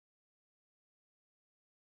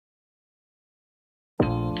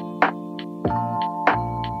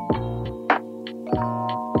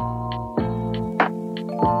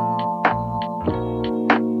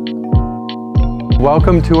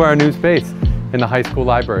Welcome to our new space in the high school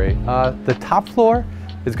library. The top floor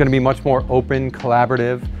is going to be much more open,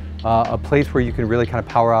 collaborative, a place where you can really kind of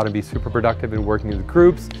power out and be super productive in working with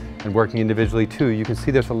groups and working individually too. You can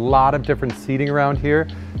see there's a lot of different seating around here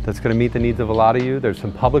that's going to meet the needs of a lot of you. There's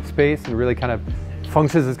some public space and really kind of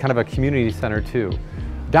functions as kind of a community center too.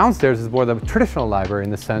 Downstairs is more the traditional library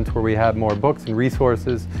in the sense where we have more books and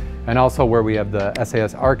resources, and also where we have the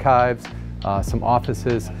SAS archives, some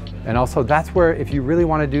offices, and also that's where if you really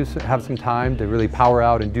want to have some time to really power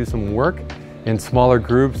out and do some work in smaller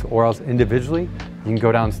groups or else individually, you can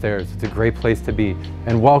go downstairs. It's a great place to be.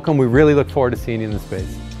 And welcome, we really look forward to seeing you in the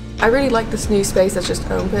space. I really like this new space that's just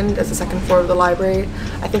opened as the second floor of the library.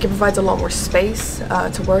 I think it provides a lot more space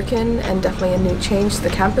to work in and definitely a new change to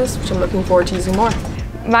the campus, which I'm looking forward to using more.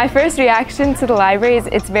 My first reaction to the library is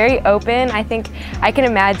it's very open. I think I can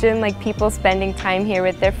imagine like people spending time here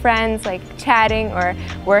with their friends, like chatting or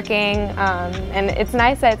working, and it's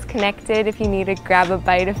nice that it's connected if you need to grab a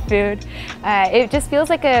bite of food. It just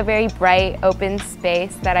feels like a very bright, open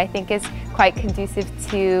space that I think is quite conducive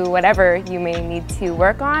to whatever you may need to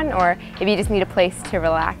work on, or if you just need a place to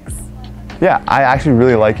relax. Yeah, I actually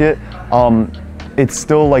really like it. It's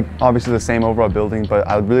still like obviously the same overall building, but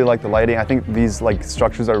I really like the lighting. I think these like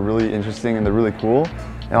structures are really interesting and they're really cool.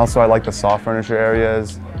 And also I like the soft furniture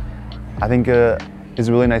areas. I think it's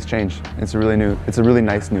a really nice change. It's a really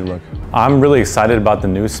nice new look. I'm really excited about the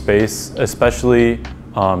new space, especially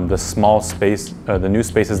the small space, the new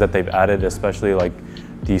spaces that they've added, especially like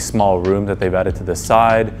the small rooms that they've added to the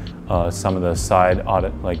side, some of the side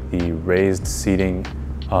like the raised seating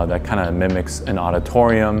that kind of mimics an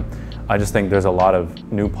auditorium. I just think there's a lot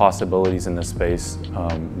of new possibilities in this space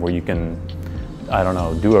where you can, I don't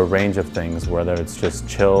know, do a range of things, whether it's just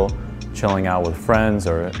chilling out with friends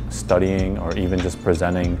or studying or even just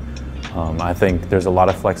presenting. I think there's a lot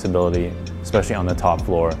of flexibility, especially on the top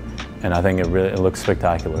floor, and I think it looks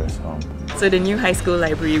spectacular. So the new high school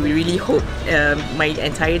library, we really hope, my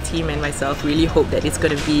entire team and myself really hope that it's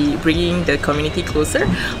going to be bringing the community closer,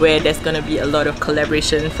 where there's going to be a lot of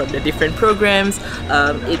collaboration from the different programs.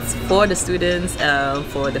 It's for the students,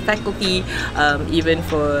 for the faculty, even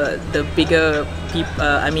for the bigger people,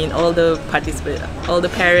 I mean all the participants, all the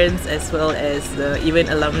parents, as well as even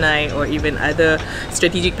alumni or even other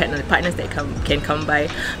strategic partners that can come by.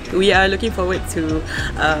 We are looking forward to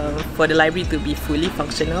for the library to be fully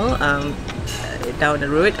functional down the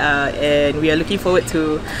road, and we are looking forward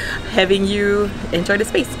to having you enjoy the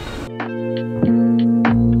space.